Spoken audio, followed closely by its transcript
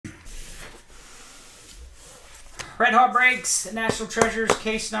Red Hot Breaks, National Treasures,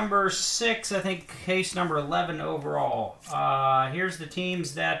 case number 6, I think case number 11 overall. Here's the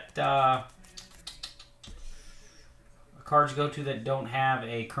teams that cards go to that don't have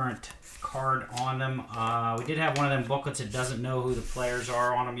a current card on them. We did have one of them booklets that doesn't know who the players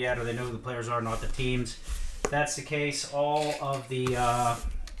are on them yet, or they know who the players are, not the teams. If that's the case, all of the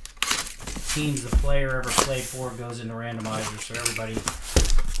teams the player ever played for goes into randomizer, so everybody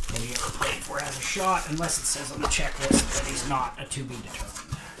that he ever played for has a shot, unless it says on the checklist that he's not a to be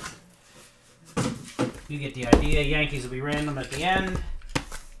determined. You get the idea. Yankees will be random at the end.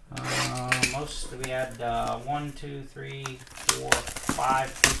 We had 1, 2, 3, 4,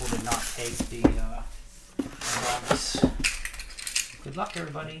 5 people did not take the box. Good luck,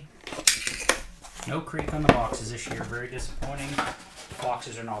 everybody. No creak on the boxes this year. Very disappointing.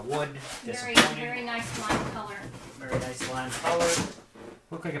 Boxes are not wood. Very nice lime color. Very nice lime color.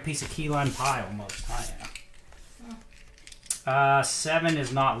 Look like a piece of key lime pie almost, huh? Yeah. 7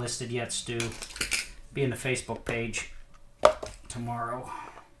 is not listed yet, Stu. Be in the Facebook page tomorrow.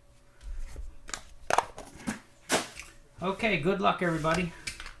 Okay, good luck, everybody.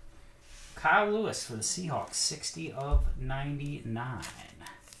 Kyle Lewis for the Seahawks, 60 of 99.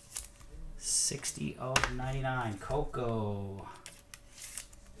 60 of 99. Coco.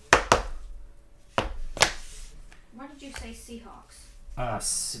 Why did you say Seahawks?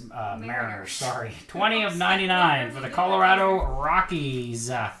 Mariners, sorry. 20 of 99 for the Colorado Rockies.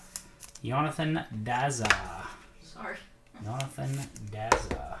 Jonathan Daza. Sorry. Jonathan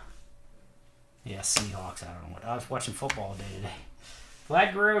Daza. Yeah, Seahawks. I don't know what. I was watching football all day today.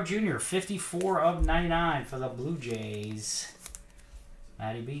 Vlad Guerrero Jr., 54 of 99 for the Blue Jays.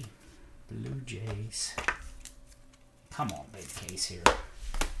 Matty B. Blue Jays. Come on, big case here.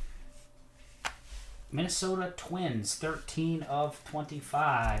 Minnesota Twins, 13 of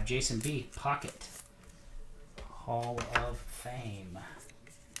 25. Jason B. Pocket. Hall of Fame.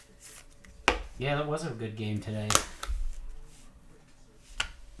 Yeah, that was a good game today.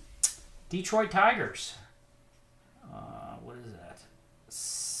 Detroit Tigers. What is that?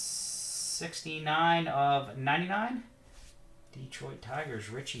 69 of 99. Detroit Tigers.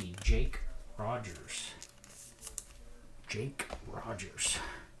 Richie. Jake Rogers. Jake Rogers.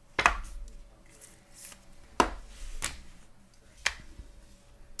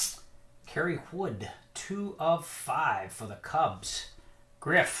 Kerry Wood. 2 of 5 for the Cubs.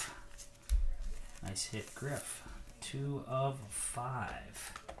 Griff. Nice hit, Griff. 2 of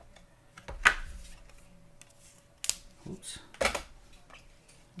 5. Oops.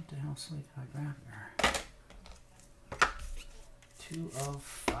 What the hell sleep did I grab there? 2 of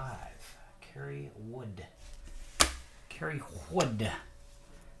 5. Kerry Wood. Kerry Wood.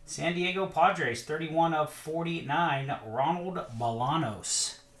 San Diego Padres, 31 of 49. Ronald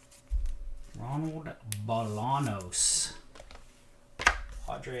Bolanos. Ronald Bolanos.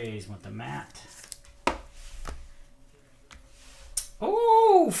 Padres with the mat.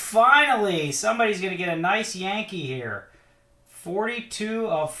 Oh, finally! Somebody's going to get a nice Yankee here. 42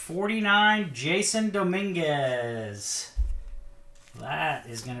 of 49, Jason Dominguez. That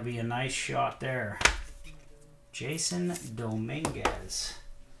is going to be a nice shot there. Jason Dominguez.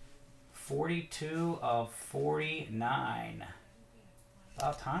 42 of 49.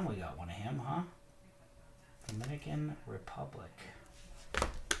 About time we got one of him, huh? Dominican Republic.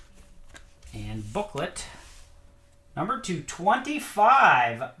 And booklet. Number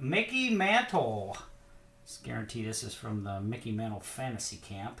 225, Mickey Mantle. It's guaranteed this is from the Mickey Mantle Fantasy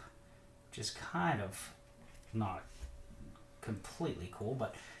Camp, which is kind of not completely cool,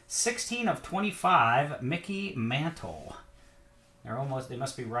 but 16 of 25, Mickey Mantle. They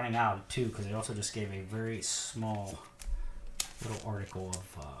must be running out too, because they also just gave a very small little article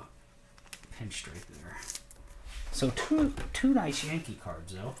of pinch straight there. So two nice Yankee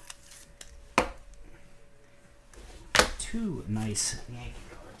cards though. 2 nice Yankee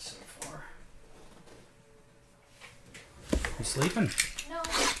cards so far. You sleeping? No.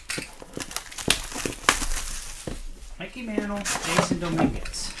 Mickey Mantle, Jason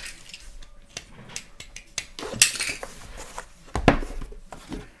Dominguez.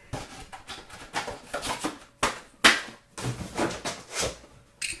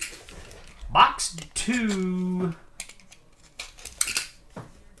 Box 2.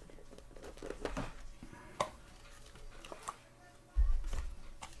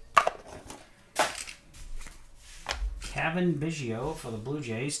 Kevin Biggio for the Blue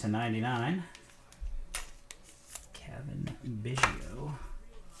Jays to 99. Kevin Biggio.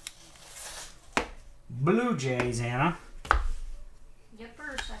 Blue Jays, Anna.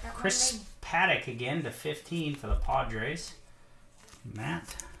 Yippers, I got Chris Paddock again to 15 for the Padres.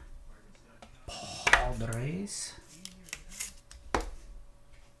 Matt. Padres.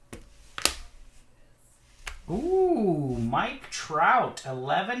 Ooh, Mike Trout,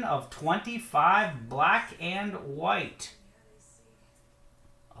 11 of 25, black and white.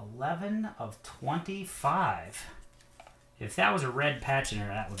 11 of 25. If that was a red patch in there,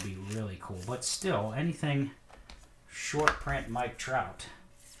 that would be really cool. But still, anything short print Mike Trout.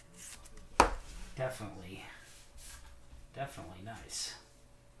 Definitely nice.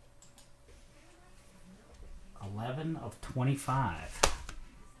 11 of 25.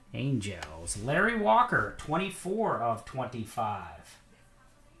 Angels. Larry Walker, 24 of 25.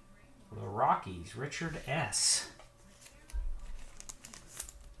 For the Rockies, Richard S.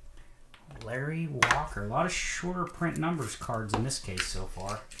 Larry Walker. A lot of shorter print numbers cards in this case so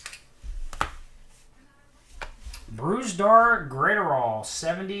far. Brusdar Graterol,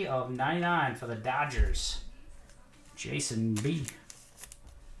 70 of 99 for the Dodgers. Jason B.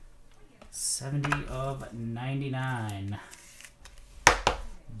 70 of 99.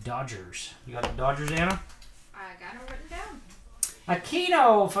 Dodgers. You got the Dodgers, Anna? I got them written down.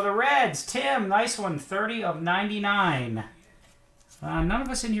 Aquino for the Reds. Tim, nice one. 30 of 99. None of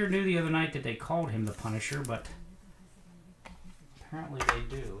us in here knew the other night that they called him the Punisher, but apparently they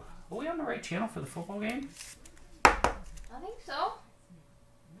do. Are we on the right channel for the football game? I think so.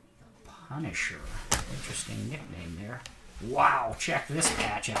 Punisher. Interesting nickname there. Wow, check this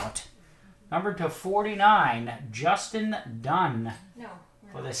patch out. Number to 49, Justin Dunn No.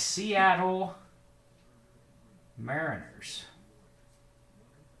 for the Seattle Mariners.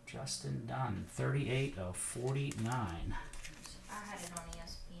 Justin Dunn, 38 of 49. I had it on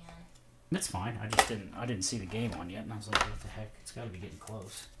ESPN. That's fine. I didn't see the game on yet, and I was like, what the heck? It's got to be getting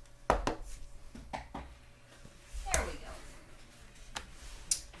close. There we go.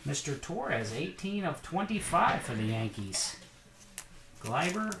 Mr. Torres, 18 of 25 for the Yankees.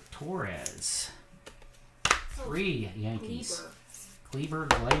 Gleyber Torres. 3 Yankees.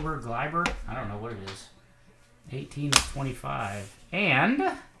 Gleyber. I don't know what it is. 18 of 25.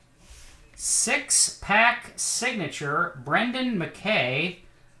 And 6-pack signature, Brendan McKay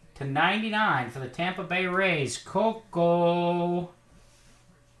to 99 for the Tampa Bay Rays. Coco.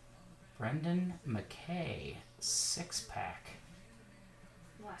 Brendan McKay, 6-pack.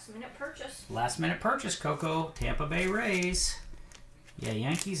 Last minute purchase, Coco. Tampa Bay Rays. Yeah,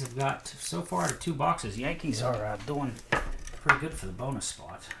 Yankees have got so far to 2 boxes. Yankees are doing pretty good for the bonus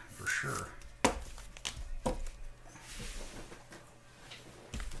spot, for sure.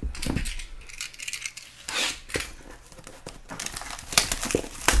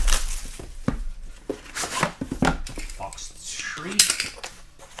 Box 3.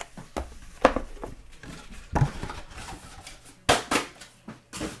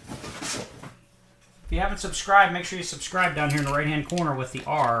 If you haven't subscribed, make sure you subscribe down here in the right-hand corner with the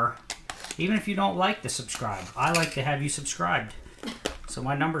R. Even if you don't like to subscribe, I like to have you subscribed so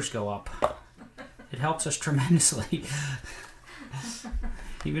my numbers go up. It helps us tremendously.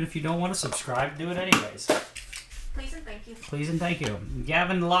 Even if you don't want to subscribe, do it anyways. Please and thank you. Please and thank you.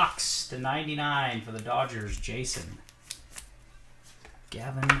 Gavin Lux to 99 for the Dodgers, Jason.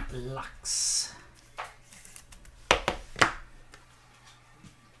 Gavin Lux.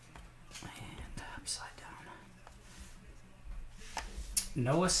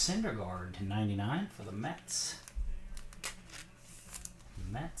 Noah Syndergaard to 99 for the Mets.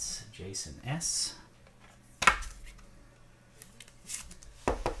 Mets, Jason S.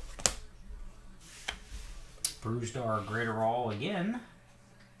 Brusdar Graterol again.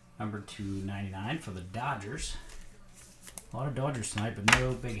 Number 299 for the Dodgers. A lot of Dodgers tonight, but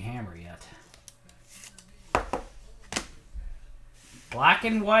no big hammer yet. Black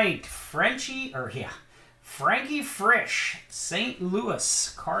and white, Frankie Frisch, St.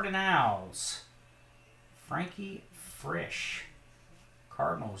 Louis Cardinals. Frankie Frisch,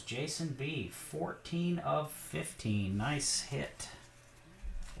 Cardinals, Jason B. 14 of 15. Nice hit.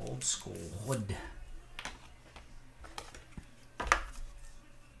 Old school wood.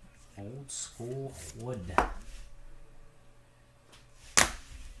 Old school wood.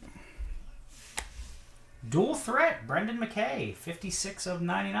 Dual threat, Brendan McKay. 56 of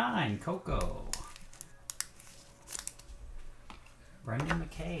 99. Coco. Brendan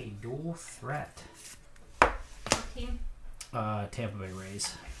McKay, dual threat. What team? Tampa Bay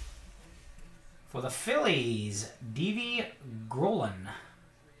Rays. For the Phillies, Deivi Grolan.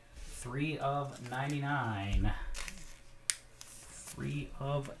 3 of 99. 3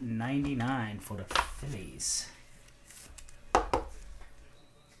 of 99 for the Phillies.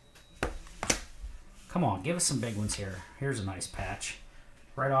 Come on, give us some big ones here. Here's a nice patch.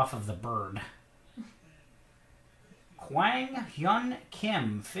 Right off of the bird. Kwang Hyun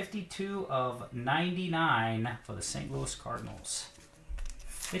Kim, 52 of 99 for the St. Louis Cardinals.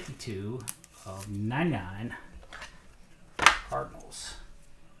 52 of 99. Cardinals.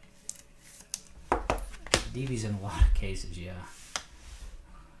 Deevy's in a lot of cases, yeah.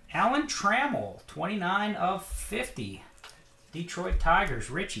 Alan Trammell, 29 of 50. Detroit Tigers,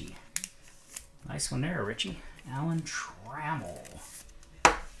 Richie. Nice one there, Richie. Alan Trammell,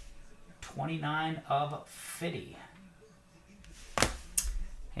 29 of 50.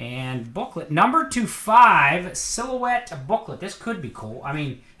 And booklet, number 25, silhouette booklet. This could be cool. I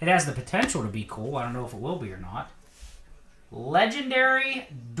mean, it has the potential to be cool. I don't know if it will be or not. Legendary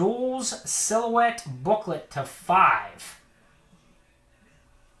Duels silhouette booklet to 5.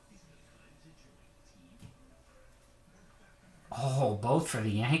 Oh, both for the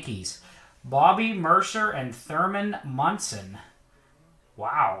Yankees. Bobby Mercer and Thurman Munson.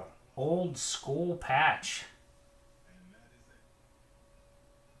 Wow. Old school patch.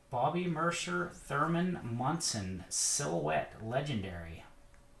 Bobby Mercer, Thurman Munson, silhouette, legendary.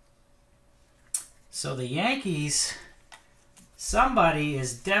 So the Yankees, somebody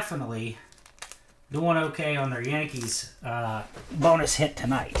is definitely doing okay on their Yankees bonus hit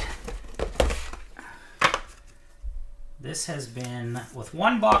tonight. This has been, with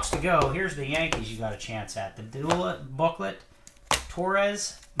one box to go, here's the Yankees you got a chance at. The dual booklet,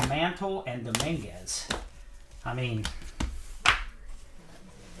 Torres, Mantle, and Dominguez. I mean,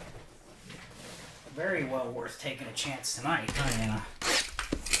 very well worth taking a chance tonight, huh, Anna?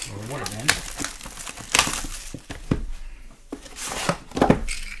 Or would have been.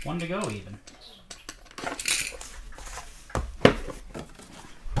 One to go, even.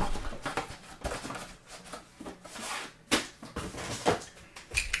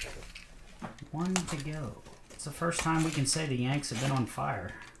 One to go. It's the first time we can say the Yanks have been on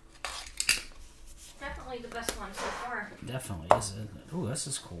fire. Definitely the best one so far. Definitely, is it? Oh, this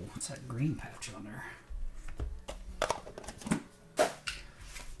is cool. What's that green patch on there?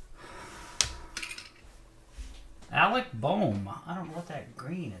 Alec Bohm. I don't know what that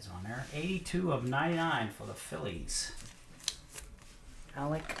green is on there. 82 of 99 for the Phillies.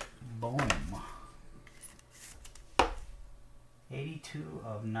 Alec Bohm. 82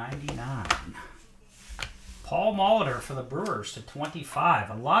 of 99. Paul Molitor for the Brewers to 25.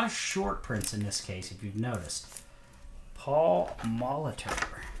 A lot of short prints in this case, if you've noticed. Paul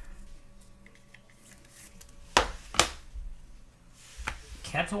Molitor.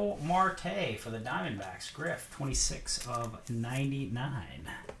 Ketel Marte for the Diamondbacks. Griff, 26 of 99.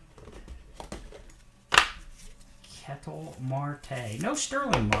 Ketel Marte. No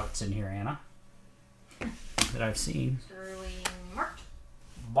Sterling Marks in here, Anna, that I've seen. Sterling Mart.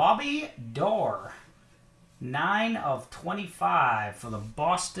 Bobby Dorr. 9 of 25 for the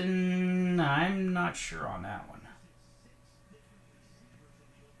Boston. I'm not sure on that one.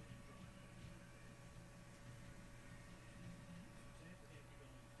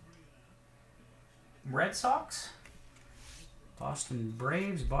 Red Sox? Boston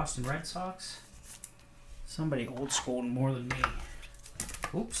Braves, Boston Red Sox. Somebody old school more than me.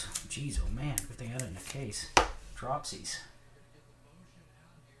 Oops. Jeez, oh man. Good thing I had it in a case. Dropsies.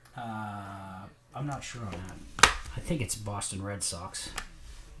 I'm not sure on that. I think it's Boston Red Sox.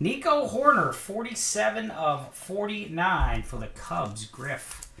 Nico Horner, 47 of 49 for the Cubs.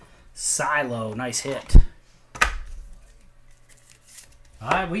 Griff. Silo, nice hit.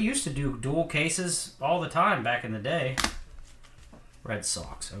 We used to do dual cases all the time back in the day. Red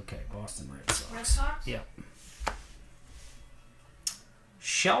Sox. Okay, Boston Red Sox. Red Sox? Yep.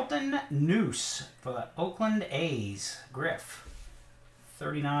 Shelton Noose for the Oakland A's. Griff.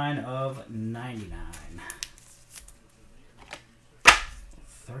 39 of 99.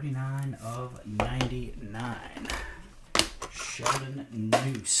 39 of 99. Sheldon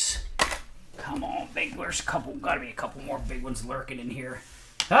Noose. Come on, big. There's gotta be a couple more big ones lurking in here.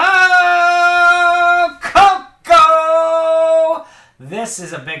 Oh, Coco! This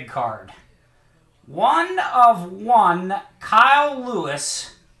is a big card. 1 of 1, Kyle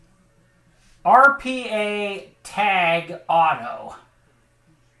Lewis, RPA tag auto.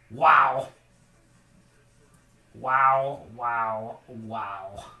 Wow. Wow, wow,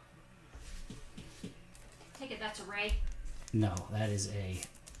 wow. Take it that's a Ray. No, that is a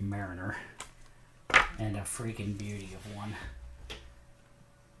Mariner. And a freaking beauty of one.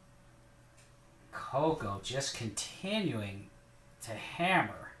 Coco just continuing to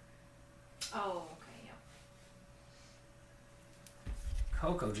hammer. Oh, okay, yeah.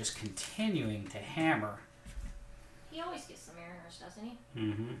 Coco just continuing to hammer. He always gets the Mariners, doesn't he?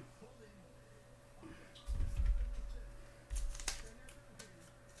 Mm-hmm.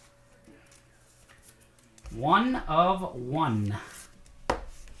 One of 1.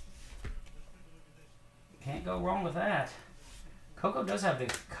 Can't go wrong with that. Coco does have the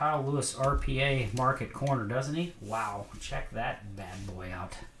Kyle Lewis RPA market corner, doesn't he? Wow, check that bad boy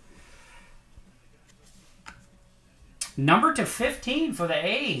out. Number to 15 for the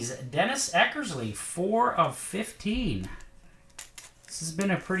A's, Dennis Eckersley, 4 of 15. This has been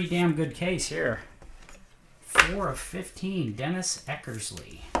a pretty damn good case here. 4 of 15, Dennis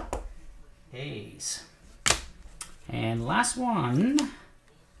Eckersley, A's. And last one,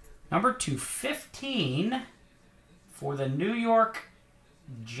 number to 15 for the New York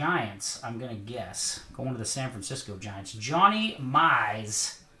Giants, I'm going to guess. Going to the San Francisco Giants, Johnny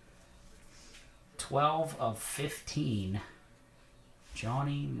Mize. 12 of 15.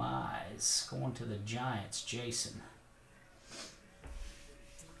 Johnny Mize going to the Giants. Jason.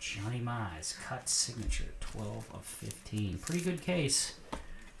 Johnny Mize, cut signature, 12 of 15. Pretty good case.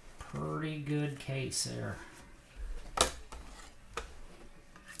 Pretty good case there.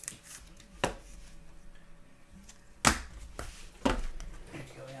 There you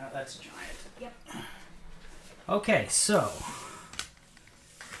go. Yeah, that's Giant. Yep. Okay, so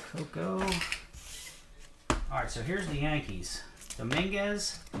Coco. All right, so here's the Yankees.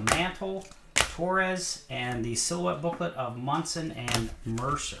 Dominguez, Mantle, Torres, and the silhouette booklet of Munson and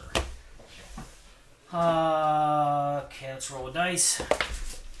Mercer. Okay, let's roll a dice.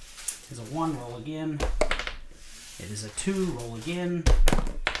 There's a 1, roll again. It is a 2, roll again.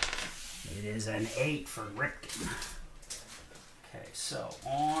 It is an 8 for Ripken. Okay, so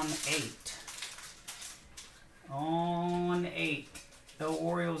on 8. On 8. No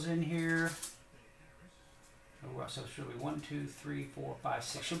Orioles in here. So it should be 1, 2, 3, 4, 5,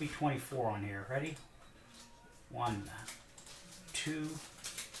 6. Should be 24 on here. Ready? 1, 2,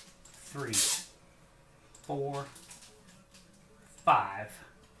 3, 4, 5,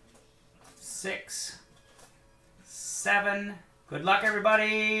 6, 7. Good luck,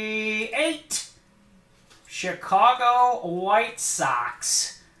 everybody. 8. Chicago White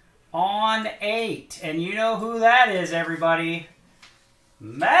Sox on 8. And you know who that is, everybody.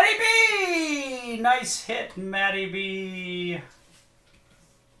 Matty B! Nice hit, Matty B.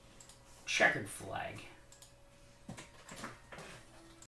 Checkered flag.